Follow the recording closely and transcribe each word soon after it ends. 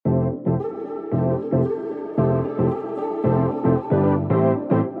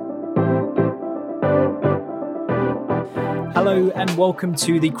Hello and welcome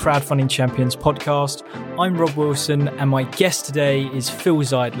to the Crowdfunding Champions podcast. I'm Rob Wilson and my guest today is Phil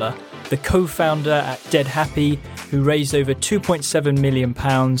Zeidler, the co-founder at Dead Happy, who raised over £2.7 million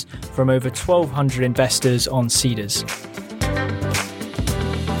from over 1,200 investors on Seedrs.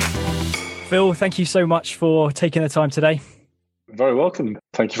 Phil, thank you so much for taking the time today. Very welcome.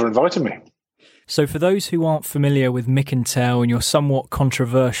 Thank you for inviting me. So for those who aren't familiar with Mick and Tell and your somewhat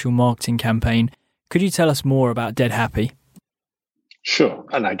controversial marketing campaign, could you tell us more about Dead Happy? Sure.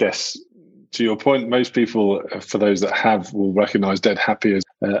 And I guess to your point, most people, for those that have, will recognize Dead Happy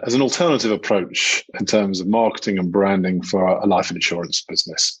as an alternative approach in terms of marketing and branding for a life insurance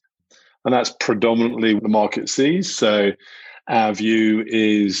business. And that's predominantly what the market sees. So our view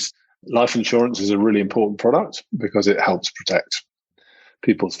is life insurance is a really important product because it helps protect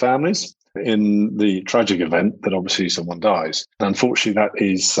people's families in the tragic event that obviously someone dies. And unfortunately, that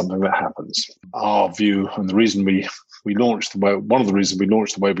is something that happens. Our view and the reason one of the reasons we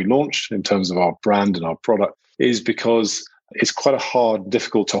launched the way we launched in terms of our brand and our product is because it's quite a hard,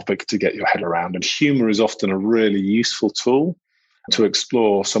 difficult topic to get your head around. And humor is often a really useful tool to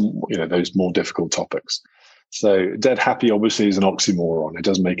explore those more difficult topics. So Dead Happy obviously is an oxymoron. It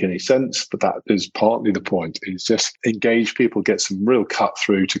doesn't make any sense, but that is partly the point, is just engage people, get some real cut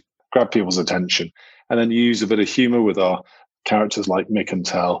through to grab people's attention, and then use a bit of humor with our characters like Mick and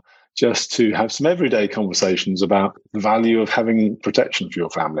Tell, just to have some everyday conversations about the value of having protection for your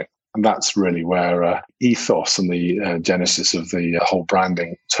family. And that's really where ethos and the genesis of the whole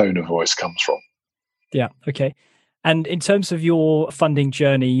branding tone of voice comes from. Yeah, okay. And in terms of your funding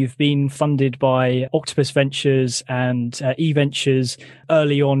journey, you've been funded by Octopus Ventures and eVentures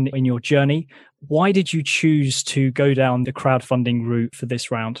early on in your journey. Why did you choose to go down the crowdfunding route for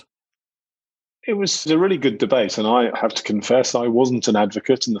this round? It was a really good debate, and I have to confess I wasn't an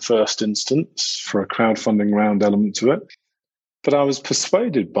advocate in the first instance for a crowdfunding round element to it. But I was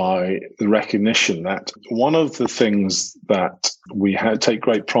persuaded by the recognition that one of the things that we take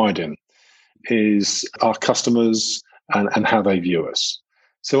great pride in is our customers and how they view us.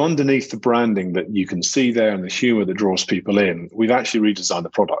 So underneath the branding that you can see there and the humor that draws people in, we've actually redesigned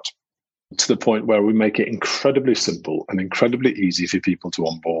the product to the point where we make it incredibly simple and incredibly easy for people to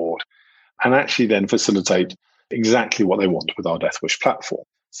onboard, and actually then facilitate exactly what they want with our Death Wish platform.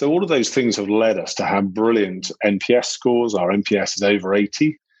 So all of those things have led us to have brilliant NPS scores. Our NPS is over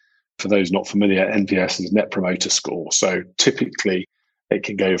 80. For those not familiar, NPS is Net Promoter Score. So typically it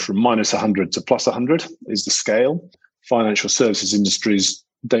can go from minus 100 to plus 100 is the scale. Financial services industries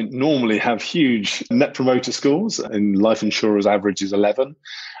don't normally have huge Net Promoter Scores. In life insurers, average is 11,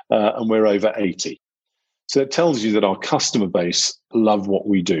 and we're over 80. So it tells you that our customer base love what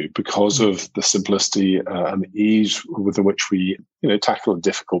we do because of the simplicity and the ease with which we tackle a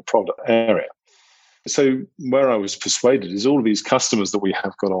difficult product area. So where I was persuaded is all of these customers that we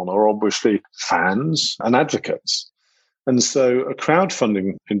have got on are obviously fans and advocates. And so a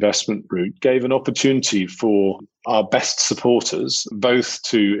crowdfunding investment route gave an opportunity for our best supporters both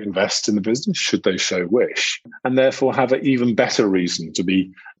to invest in the business, should they so wish, and therefore have an even better reason to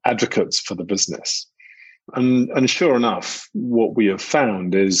be advocates for the business. And sure enough, what we have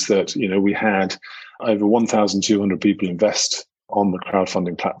found is that, we had over 1,200 people invest on the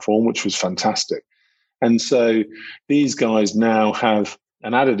crowdfunding platform, which was fantastic. And so these guys now have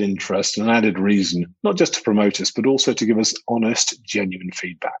an added interest and an added reason, not just to promote us, but also to give us honest, genuine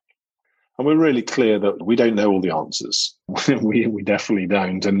feedback. And we're really clear that we don't know all the answers. we definitely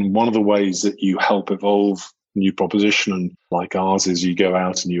don't. And one of the ways that you help evolve a new proposition like ours is you go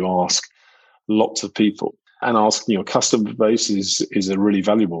out and you ask lots of people. And asking your customer base is a really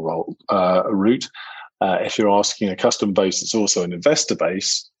valuable route. If you're asking a customer base that's also an investor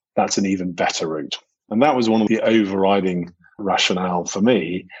base, that's an even better route. And that was one of the overriding rationale for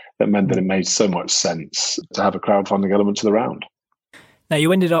me that meant that it made so much sense to have a crowdfunding element to the round. Now,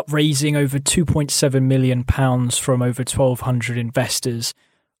 you ended up raising over £2.7 million from over 1,200 investors.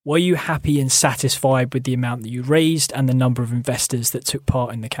 Were you happy and satisfied with the amount that you raised and the number of investors that took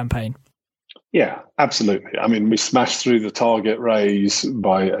part in the campaign? Yeah, absolutely. I mean, we smashed through the target raise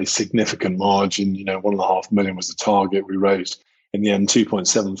by a significant margin. $1.5 million was the target. We raised in the end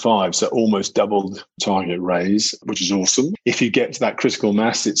 2.75, so almost doubled target raise, which is awesome. If you get to that critical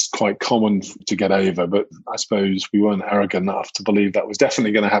mass, it's quite common to get over, but I suppose we weren't arrogant enough to believe that was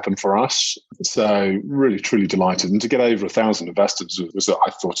definitely going to happen for us. So really, truly delighted. And to get over 1,000 investors was,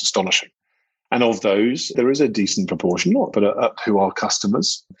 I thought, astonishing. And of those, there is a decent proportion, but up who are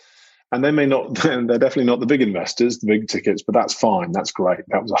customers. And they're definitely not the big investors, the big tickets, but that's fine. That's great.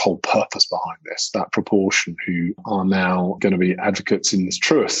 That was the whole purpose behind this, that proportion who are now going to be advocates in this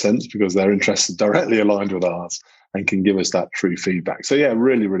truest sense because their interests are directly aligned with ours. and can give us that true feedback. So yeah,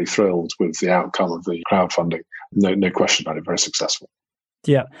 really, really thrilled with the outcome of the crowdfunding. No question about it, very successful.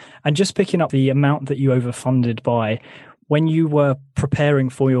 Yeah. And just picking up the amount that you overfunded by, when you were preparing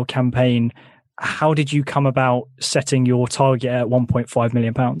for your campaign, how did you come about setting your target at £1.5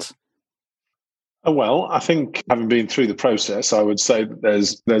 million? Well, I think having been through the process, I would say that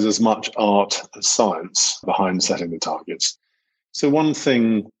there's as much art as science behind setting the targets. So one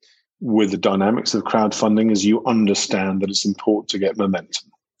thing with the dynamics of crowdfunding is you understand that it's important to get momentum.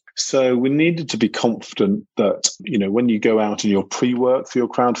 So we needed to be confident that, when you go out and your pre-work for your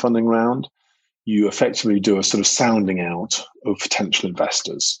crowdfunding round, you effectively do a sort of sounding out of potential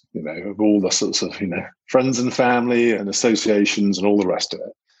investors, of all the sorts of, friends and family and associations and all the rest of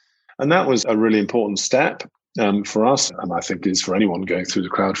it. And that was a really important step for us, and I think is for anyone going through the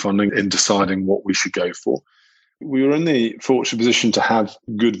crowdfunding in deciding what we should go for. We were in the fortunate position to have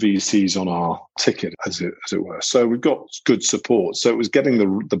good VCs on our ticket, as it were. So we've got good support. So it was getting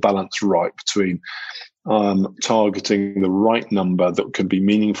the balance right between targeting the right number that could be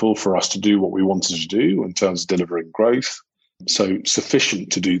meaningful for us to do what we wanted to do in terms of delivering growth. So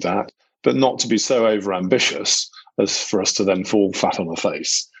sufficient to do that, but not to be so overambitious as for us to then fall flat on the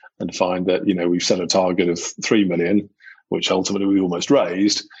face and find that, we've set a target of 3 million, which ultimately we almost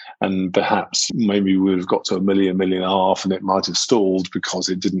raised. And perhaps maybe we would have got to 1 million, 1.5 million, and it might have stalled because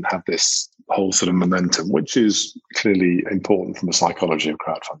it didn't have this whole sort of momentum, which is clearly important from the psychology of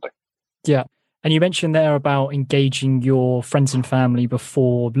crowdfunding. Yeah. And you mentioned there about engaging your friends and family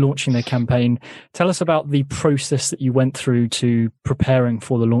before launching the campaign. Tell us about the process that you went through to preparing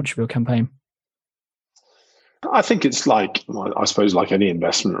for the launch of your campaign. I think it's like any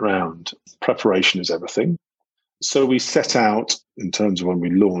investment round, preparation is everything. So we set out, in terms of when we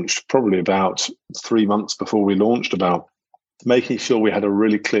launched, probably about 3 months before we launched, about making sure we had a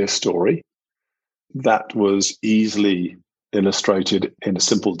really clear story that was easily illustrated in a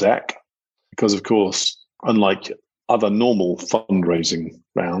simple deck. Because, of course, unlike other normal fundraising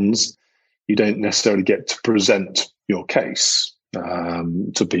rounds, you don't necessarily get to present your case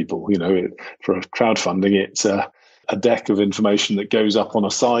to people. For a crowdfunding, it's a deck of information that goes up on a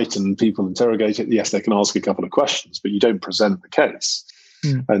site and people interrogate it. Yes, they can ask a couple of questions, but you don't present the case.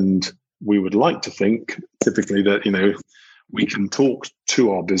 And we would like to think typically that, we can talk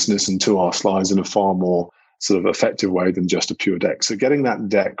to our business and to our slides in a far more sort of effective way than just a pure deck. So getting that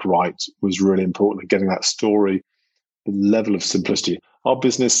deck right was really important, and getting that story, the level of simplicity. Our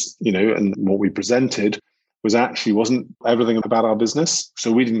business, and what we presented wasn't everything about our business.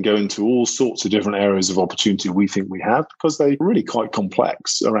 So we didn't go into all sorts of different areas of opportunity we think we have, because they're really quite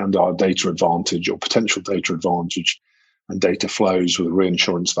complex around our data advantage or potential data advantage and data flows with the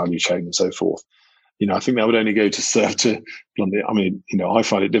reinsurance value chain and so forth. I think that would only go to serve to, I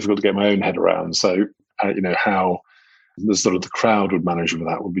find it difficult to get my own head around. So, how the sort of the crowd would manage with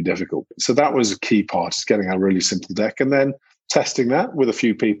that would be difficult. So that was a key part, is getting a really simple deck and then testing that with a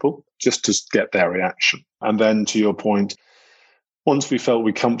few people just to get their reaction. And then, to your point, once we felt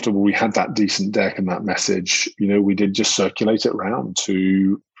we comfortable, we had that decent deck and that message, we did just circulate it around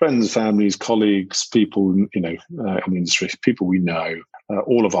to friends, families, colleagues, people, in the industry, people we know,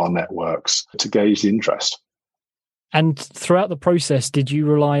 all of our networks, to gauge the interest. And throughout the process, did you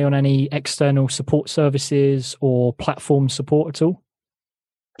rely on any external support services or platform support at all?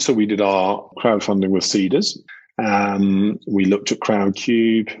 So we did our crowdfunding with Seedrs. We looked at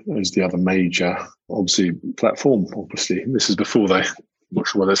Crowdcube as the other major, platform. Obviously, this is before I'm not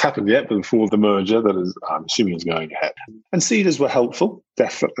sure whether it's happened yet, but before the merger, that is, I'm assuming, is going ahead. And Seedrs were helpful,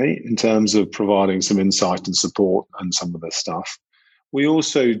 definitely, in terms of providing some insight and support and some of this stuff. We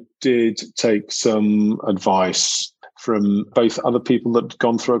also did take some advice from both other people that had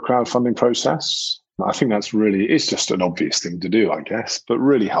gone through a crowdfunding process. I think it's just an obvious thing to do, I guess, but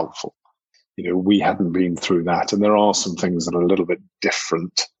really helpful. We hadn't been through that, and there are some things that are a little bit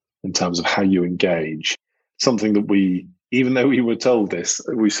different in terms of how you engage. Something that even though we were told this,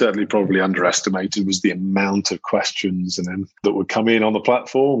 we certainly probably underestimated was the amount of questions that would come in on the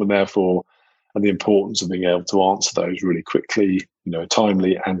platform, and the importance of being able to answer those really quickly,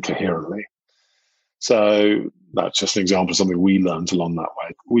 timely and coherently. So that's just an example of something we learned along that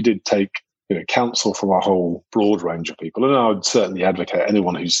way. We did take counsel from a whole broad range of people. And I would certainly advocate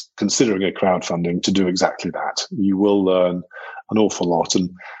anyone who's considering a crowdfunding to do exactly that. You will learn an awful lot. And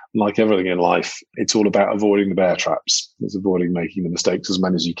like everything in life, it's all about avoiding the bear traps. It's avoiding making the mistakes as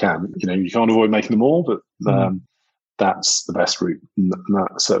many as you can. You can't avoid making them all, but that's the best route. And that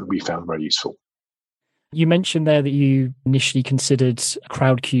certainly we found very useful. You mentioned there that you initially considered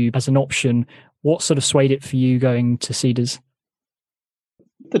Crowdcube as an option. What sort of swayed it for you going to Seedrs?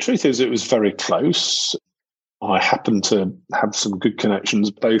 The truth is, it was very close. I happened to have some good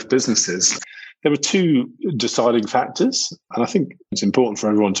connections with both businesses. There were two deciding factors, and I think it's important for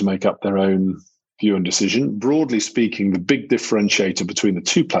everyone to make up their own view and decision. Broadly speaking, the big differentiator between the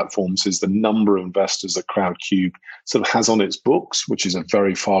two platforms is the number of investors that Crowdcube sort of has on its books, which is a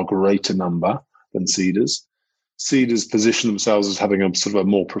very far greater number than Seedrs. Seedrs position themselves as having a sort of a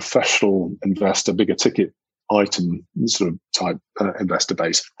more professional investor, bigger ticket item sort of type investor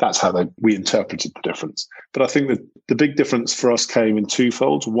base. That's how we interpreted the difference. But I think that the big difference for us came in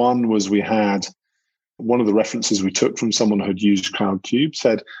twofold. One was we had one of the references we took from someone who had used Crowdcube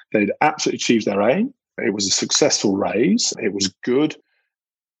said they'd absolutely achieved their aim. It was a successful raise. It was good.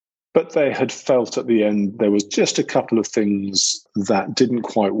 But they had felt at the end there was just a couple of things that didn't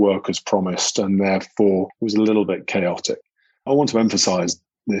quite work as promised, and therefore was a little bit chaotic. I want to emphasize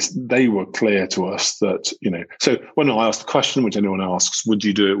this. They were clear to us that, so when I asked the question, which anyone asks, would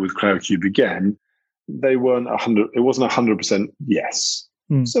you do it with Crowdcube again? They weren't 100, it wasn't 100% yes.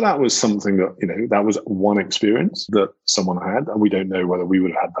 So that was something that, that was one experience that someone had, and we don't know whether we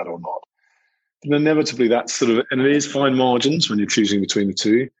would have had that or not. And inevitably that's sort of, and it is fine margins when you're choosing between the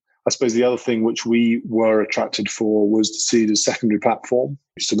two. I suppose the other thing which we were attracted for was to see the secondary platform.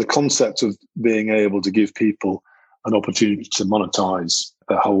 So the concept of being able to give people an opportunity to monetize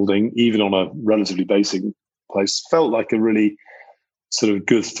their holding, even on a relatively basic place, felt like a really sort of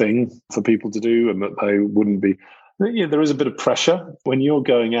good thing for people to do, and that they wouldn't be. There is a bit of pressure when you're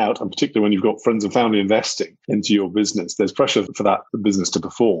going out, and particularly when you've got friends and family investing into your business. There's pressure for that business to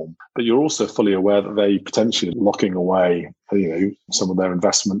perform, but you're also fully aware that they potentially are locking away, some of their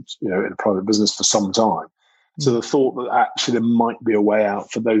investment, in a private business for some time. So the thought that actually there might be a way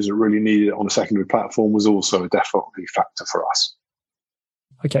out for those that really need it on a secondary platform was also definitely a factor for us.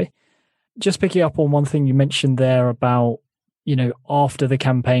 Okay. Just picking up on one thing you mentioned there about, after the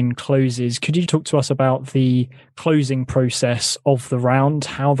campaign closes, could you talk to us about the closing process of the round,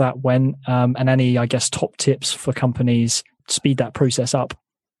 how that went, and any, top tips for companies to speed that process up?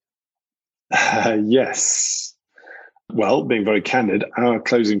 Yes. Well, being very candid, our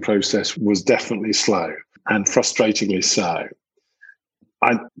closing process was definitely slow, and frustratingly so.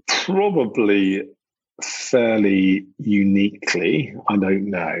 I probably fairly uniquely, I don't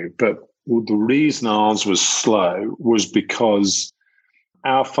know, but the reason ours was slow was because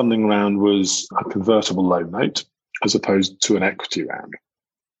our funding round was a convertible loan note as opposed to an equity round.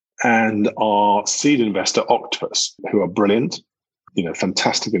 And our seed investor, Octopus, who are brilliant,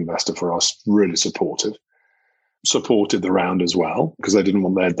 fantastic investor for us, really supported the round as well, because they didn't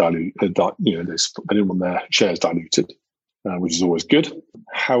want their they didn't want their shares diluted, which is always good.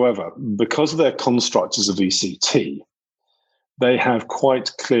 However, because of their construct as a VCT, they have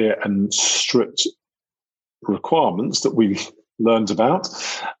quite clear and strict requirements that we've learned about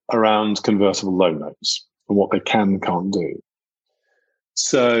around convertible loan notes and what they can and can't do.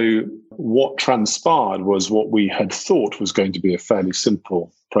 So what transpired was what we had thought was going to be a fairly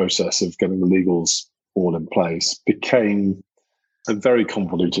simple process of getting the legals all in place became a very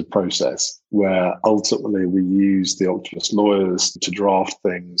convoluted process where ultimately we used the Octopus lawyers to draft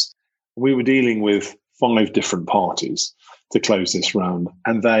things. We were dealing with 5 different parties to close this round,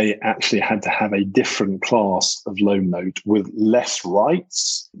 and they actually had to have a different class of loan note with less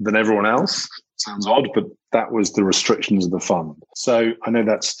rights than everyone else. Sounds odd, but that was the restrictions of the fund. So I know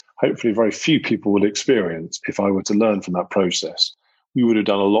that's hopefully very few people would experience. If I were to learn from that process, we would have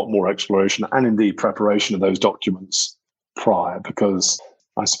done a lot more exploration and indeed preparation of those documents prior, because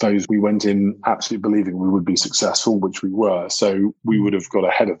I suppose we went in absolutely believing we would be successful, which we were. So we would have got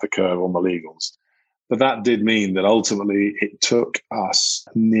ahead of the curve on the legals. But that did mean that ultimately it took us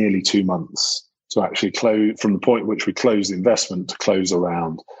nearly 2 months to actually close, from the point at which we closed the investment to close a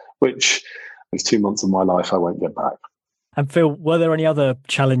round, which is 2 months of my life I won't get back. And Phil, were there any other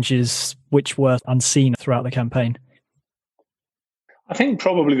challenges which were unseen throughout the campaign? I think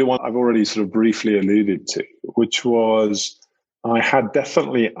probably the one I've already sort of briefly alluded to, which was I had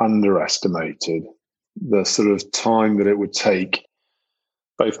definitely underestimated the sort of time that it would take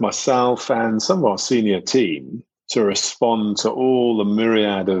both myself and some of our senior team to respond to all the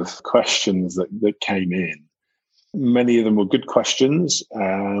myriad of questions that came in. Many of them were good questions.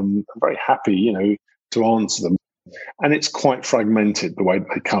 I'm very happy, to answer them. And it's quite fragmented the way that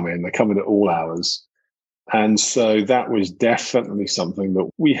they come in. They come in at all hours. And so that was definitely something that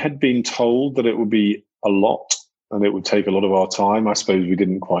we had been told that it would be a lot and it would take a lot of our time. I suppose we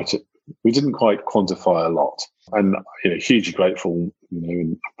didn't quite quantify a lot. And hugely grateful,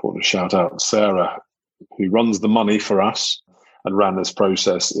 and important to shout out Sarah, who runs the money for us and ran this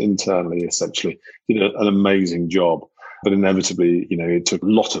process internally, essentially, did an amazing job. But inevitably, it took a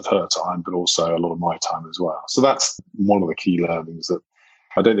lot of her time, but also a lot of my time as well. So that's one of the key learnings, that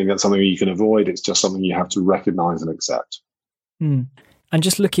I don't think that's something you can avoid. It's just something you have to recognize and accept. Mm. And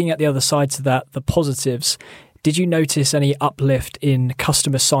just looking at the other side to that, the positives, did you notice any uplift in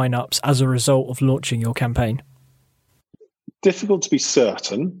customer sign-ups as a result of launching your campaign? Difficult to be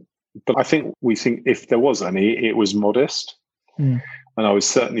certain, but I think if there was any, it was modest. Mm. And I would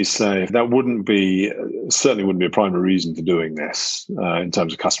certainly say that certainly wouldn't be a primary reason for doing this in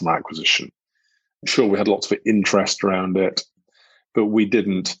terms of customer acquisition. Sure, we had lots of interest around it, but we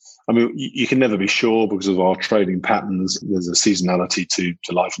didn't. I mean, you can never be sure because of our trading patterns. There's a seasonality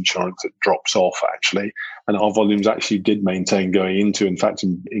to life insurance that drops off, actually. And our volumes actually did maintain going into, in fact,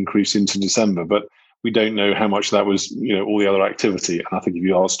 increase into December. But we don't know how much that was, all the other activity. And I think if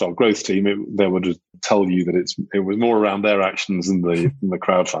you asked our growth team, they would tell you that it was more around their actions than the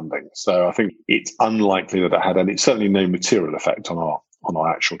crowdfunding. So I think it's unlikely that it had any, certainly no material effect on our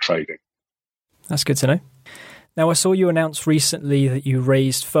actual trading. That's good to know. Now, I saw you announce recently that you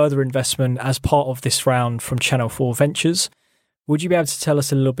raised further investment as part of this round from Channel 4 Ventures. Would you be able to tell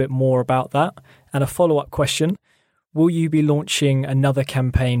us a little bit more about that? And a follow-up question, will you be launching another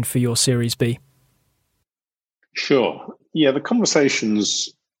campaign for your Series B? Sure. Yeah, the conversations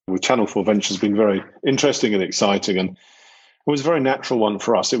with Channel 4 Ventures has been very interesting and exciting, and it was a very natural one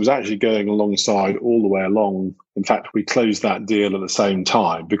for us. It was actually going alongside all the way along. In fact, we closed that deal at the same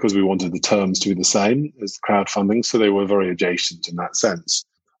time because we wanted the terms to be the same as the crowdfunding. So they were very adjacent in that sense,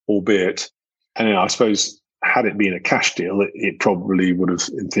 albeit, and I suppose, had it been a cash deal, it probably would have,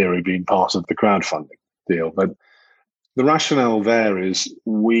 in theory, been part of the crowdfunding deal. But the rationale there is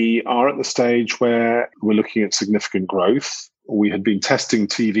we are at the stage where we're looking at significant growth. We had been testing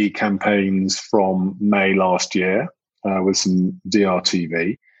TV campaigns from May last year with some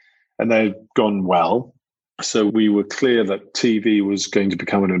DRTV, and they've gone well. So we were clear that TV was going to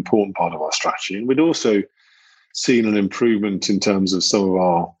become an important part of our strategy. And we'd also seen an improvement in terms of some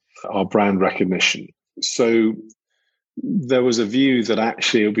of our brand recognition. So there was a view that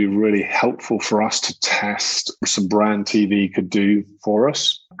actually it would be really helpful for us to test some brand TV could do for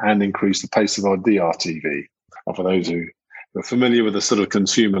us and increase the pace of our DRTV. And for those who are familiar with the sort of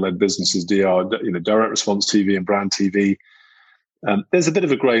consumer-led businesses, direct response TV and brand TV, there's a bit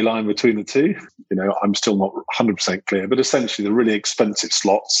of a grey line between the two. I'm still not 100% clear, but essentially the really expensive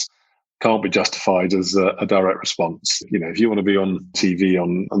slots can't be justified as a direct response. If you want to be on TV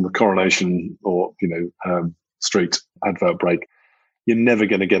on the Coronation or, Street advert break, you're never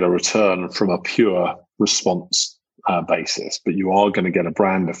going to get a return from a pure response basis, but you are going to get a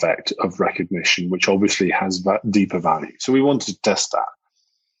brand effect of recognition, which obviously has deeper value. So we wanted to test that.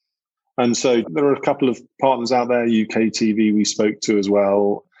 And so there are a couple of partners out there, UK TV we spoke to as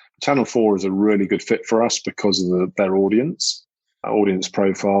well. Channel 4 is a really good fit for us because of their audience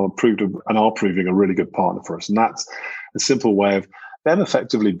profile, are proving a really good partner for us. And that's a simple way of them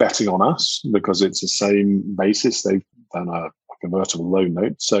effectively betting on us because it's the same basis. They've done a convertible loan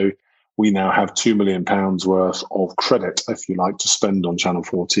note. So we now have £2 million worth of credit, if you like, to spend on Channel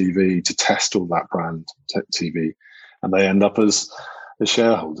 4 TV to test all that brand TV. And they end up as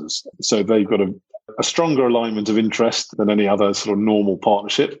shareholders. So they've got a stronger alignment of interest than any other sort of normal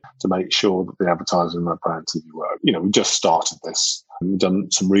partnership to make sure that the advertising and that brand TV work. We just started this. We've done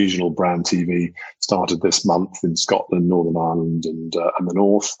some regional brand TV, started this month in Scotland, Northern Ireland and the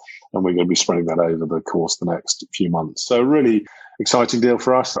North, and we're going to be spreading that over the course of the next few months. So a really exciting deal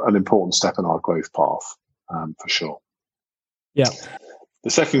for us, an important step in our growth path, for sure. Yeah.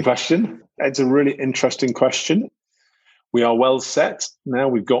 The second question, it's a really interesting question. We are well set. Now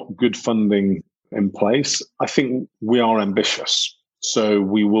we've got good funding in place. I think we are ambitious. So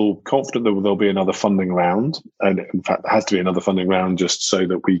we will confident that there'll be another funding round. And in fact, there has to be another funding round just so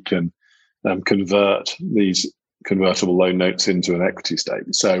that we can convert these convertible loan notes into an equity stake.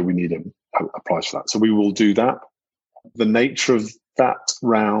 So we need a price for that. So we will do that. The nature of that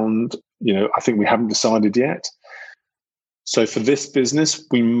round, I think we haven't decided yet. So for this business,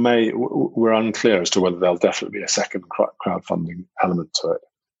 we're unclear as to whether there'll definitely be a second crowdfunding element to it.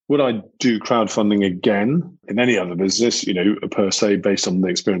 Would I do crowdfunding again in any other business, per se, based on the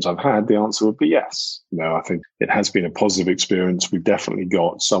experience I've had? The answer would be yes. I think it has been a positive experience. We've definitely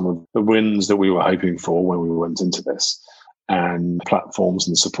got some of the wins that we were hoping for when we went into this, and platforms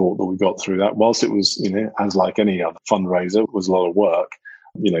and support that we got through that. Whilst it was, as like any other fundraiser, it was a lot of work.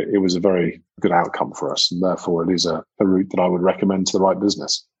 It was a very good outcome for us, and therefore it is a route that I would recommend to the right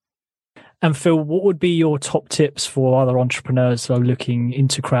business. And Phil, what would be your top tips for other entrepreneurs that are looking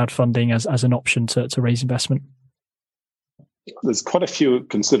into crowdfunding as an option to raise investment? There's quite a few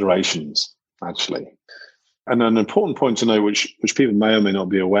considerations, actually. And an important point to know, which people may or may not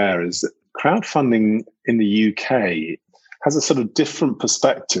be aware, is that crowdfunding in the UK has a sort of different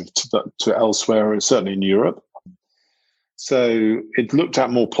perspective to elsewhere, certainly in Europe. So it looked at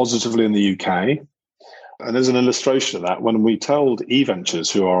more positively in the UK. And there's an illustration of that when we told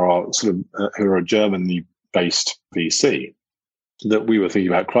eVentures, who are a Germany-based VC, that we were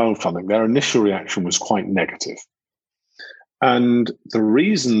thinking about crowdfunding. Their initial reaction was quite negative. And the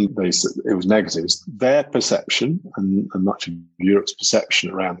reason they said it was negative is their perception, and much of Europe's perception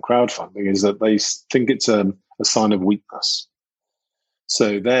around crowdfunding, is that they think it's a sign of weakness.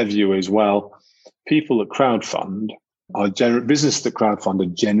 So their view is, well, people that crowdfund businesses that crowdfund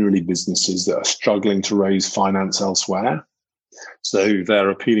are generally businesses that are struggling to raise finance elsewhere. So they're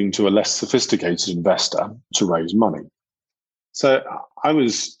appealing to a less sophisticated investor to raise money. So I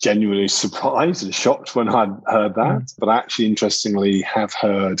was genuinely surprised and shocked when I'd heard that, but I actually interestingly have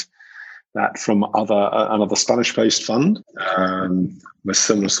heard that from another Spanish-based fund with a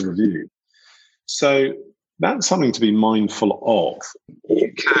similar sort of view. So that's something to be mindful of.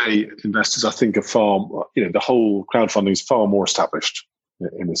 UK investors, I think, are the whole crowdfunding is far more established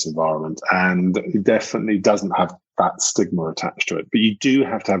in this environment, and it definitely doesn't have that stigma attached to it. But you do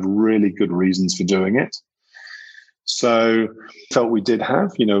have to have really good reasons for doing it. So felt we did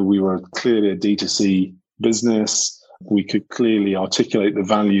have, we were clearly a D2C business. We could clearly articulate the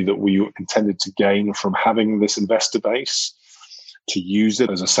value that we intended to gain from having this investor base, to use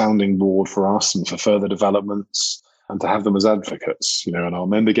it as a sounding board for us and for further developments, and to have them as advocates. And our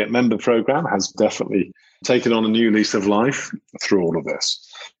Member Get Member program has definitely taken on a new lease of life through all of this.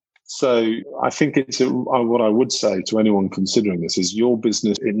 So I think what I would say to anyone considering this is your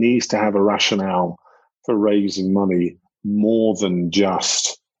business, it needs to have a rationale for raising money more than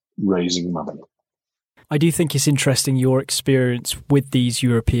just raising money. I do think it's interesting your experience with these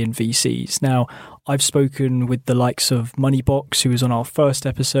European VCs. Now, I've spoken with the likes of Moneybox, who was on our first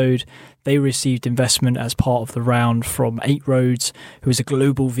episode. They received investment as part of the round from Eight Roads, who is a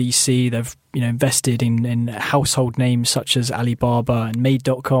global VC. They've invested in household names such as Alibaba and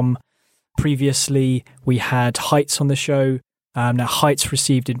Made.com. Previously, we had Heights on the show. Now, Heights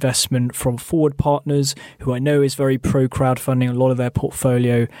received investment from Forward Partners, who I know is very pro crowdfunding. A lot of their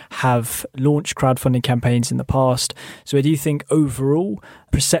portfolio have launched crowdfunding campaigns in the past. So I do think overall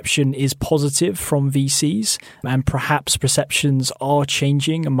perception is positive from VCs, and perhaps perceptions are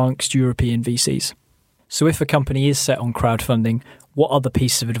changing amongst European VCs. So if a company is set on crowdfunding, what other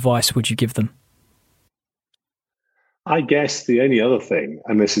piece of advice would you give them? I guess the only other thing,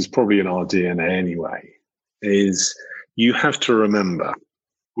 and this is probably in our DNA anyway, is you have to remember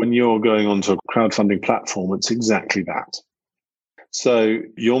when you're going onto a crowdfunding platform, it's exactly that. So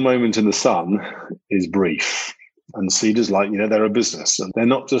your moment in the sun is brief. And Seedrs, they're a business. And they're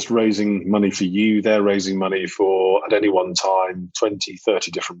not just raising money for you, they're raising money for, at any one time, 20,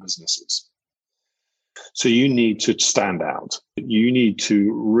 30 different businesses. So you need to stand out. You need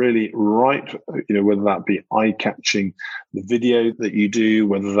to really write, whether that be eye-catching, the video that you do,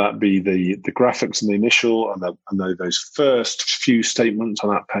 whether that be the graphics and the initial and those first few statements on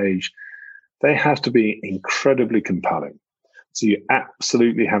that page, they have to be incredibly compelling. So you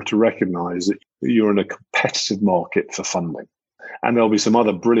absolutely have to recognize that you're in a competitive market for funding. And there'll be some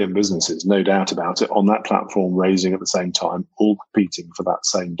other brilliant businesses, no doubt about it, on that platform raising at the same time, all competing for that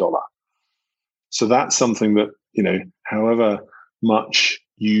same dollar. So that's something that, however much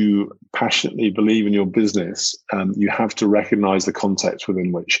you passionately believe in your business, you have to recognize the context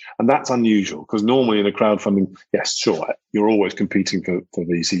within which, and that's unusual because normally in a crowdfunding, yes, sure, you're always competing for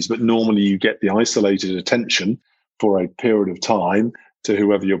VCs, but normally you get the isolated attention for a period of time to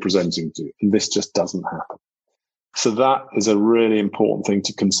whoever you're presenting to. And this just doesn't happen. So that is a really important thing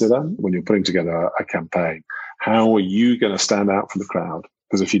to consider when you're putting together a campaign. How are you going to stand out from the crowd?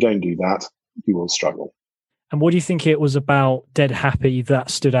 Because if you don't do that, you will struggle. And what do you think it was about Dead Happy that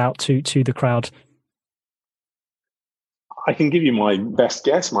stood out to the crowd? I can give you my best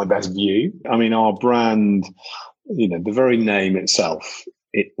guess, my best view. I mean, our brand, the very name itself,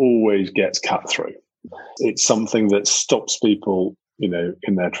 it always gets cut through. It's something that stops people,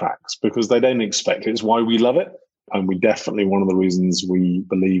 in their tracks because they don't expect it. It's why we love it. And we definitely, one of the reasons we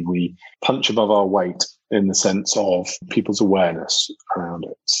believe we punch above our weight in the sense of people's awareness around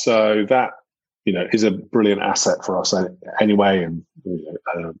it. So that, is a brilliant asset for us anyway, and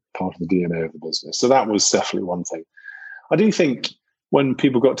part of the DNA of the business. So that was definitely one thing. I do think when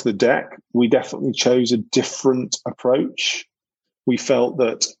people got to the deck, we definitely chose a different approach. We felt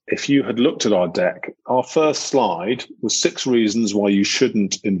that if you had looked at our deck, our first slide was 6 reasons why you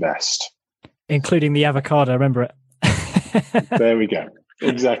shouldn't invest. Including the avocado, remember it? There we go.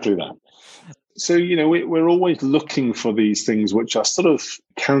 Exactly that. So, we're always looking for these things which are sort of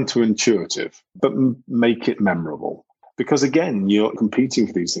counterintuitive, but make it memorable. Because again, you're competing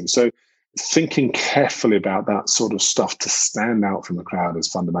for these things. So thinking carefully about that sort of stuff to stand out from the crowd is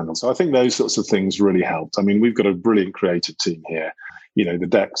fundamental. So I think those sorts of things really helped. I mean, we've got a brilliant creative team here. The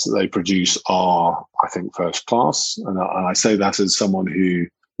decks that they produce are, I think, first class. And I say that as someone who,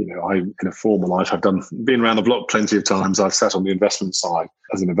 I, in a former life, I've been around the block plenty of times. I've sat on the investment side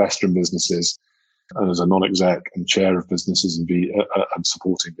as an investor in businesses and as a non-exec and chair of businesses and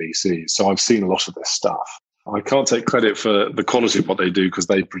supporting VCs. So I've seen a lot of this stuff. I can't take credit for the quality of what they do because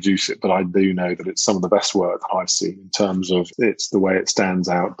they produce it, but I do know that it's some of the best work that I've seen in terms of it's the way it stands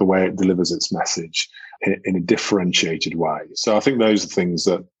out, the way it delivers its message in a differentiated way. So I think those are things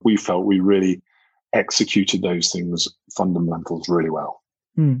that we felt we really executed those things, fundamentals, really well.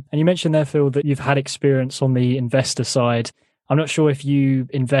 And you mentioned there, Phil, that you've had experience on the investor side. I'm not sure if you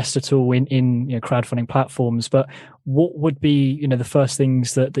invest at all in crowdfunding platforms, but what would be the first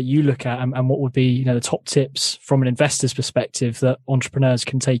things that you look at, and what would be the top tips from an investor's perspective that entrepreneurs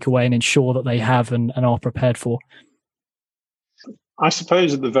can take away and ensure that they have and are prepared for? I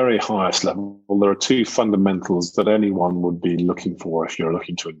suppose at the very highest level, there are two fundamentals that anyone would be looking for if you're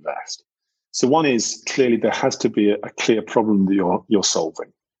looking to invest. So one is clearly there has to be a clear problem that you're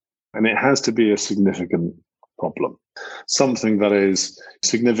solving, and it has to be a significant problem, something that is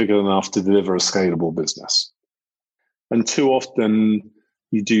significant enough to deliver a scalable business. And too often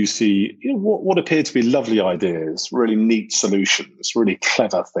you do see what appear to be lovely ideas, really neat solutions, really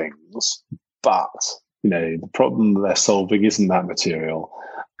clever things, but the problem that they're solving isn't that material.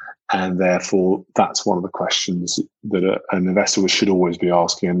 And therefore, that's one of the questions that an investor should always be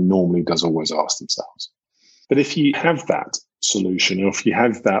asking, and normally does always ask themselves. But if you have that solution, or if you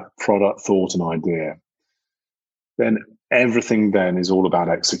have that product thought and idea, then everything then is all about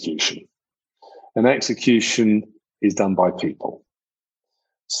execution. And execution is done by people.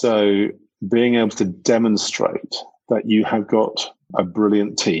 So being able to demonstrate that you have got a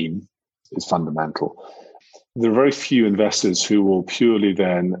brilliant team is fundamental. There are very few investors who will purely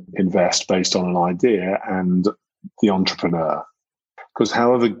then invest based on an idea and the entrepreneur. Because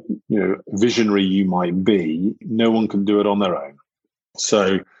however visionary you might be, no one can do it on their own.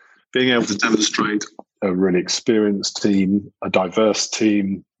 So being able to demonstrate a really experienced team, a diverse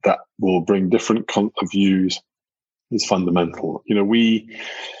team that will bring different views is fundamental.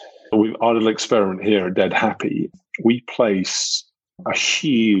 With our little experiment here at Dead Happy, we place a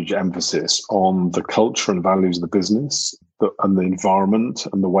huge emphasis on the culture and values of the business and the environment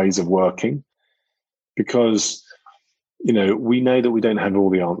and the ways of working, because we know that we don't have all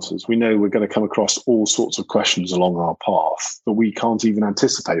the answers. We know we're going to come across all sorts of questions along our path that we can't even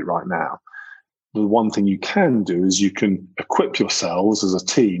anticipate right now. The one thing you can do is you can equip yourselves as a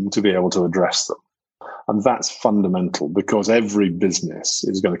team to be able to address them. And that's fundamental, because every business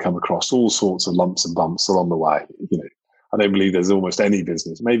is going to come across all sorts of lumps and bumps along the way. I don't believe there's almost any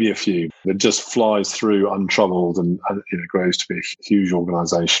business, maybe a few, that just flies through untroubled and grows to be a huge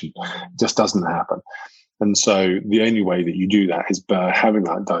organization. It just doesn't happen. And so the only way that you do that is by having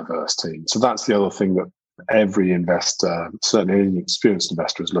that diverse team. So that's the other thing that every investor, certainly any experienced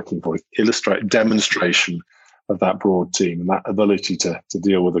investor, is looking for: demonstration of that broad team and that ability to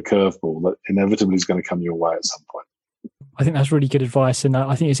deal with a curveball that inevitably is going to come your way at some point. I think that's really good advice, and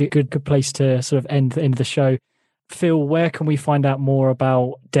I think it's a good place to sort of end the show. Phil, where can we find out more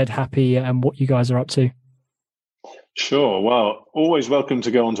about Dead Happy and what you guys are up to? Sure. Well, always welcome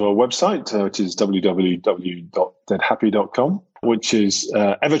to go onto our website, which is www.deadhappy.com, which is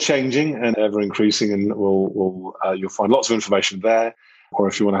ever changing and ever increasing, and you'll find lots of information there. Or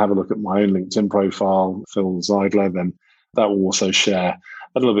if you want to have a look at my own LinkedIn profile, Phil Zeidler, then that will also share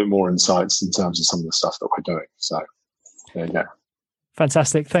a little bit more insights in terms of some of the stuff that we're doing. So there you go.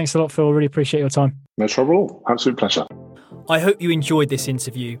 Fantastic. Thanks a lot, Phil. Really appreciate your time. No trouble at all. Absolute pleasure. I hope you enjoyed this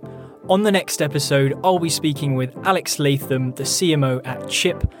interview. On the next episode, I'll be speaking with Alex Latham, the CMO at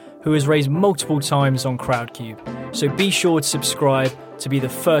Chip, who has raised multiple times on Crowdcube. So be sure to subscribe to be the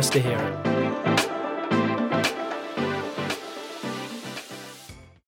first to hear it.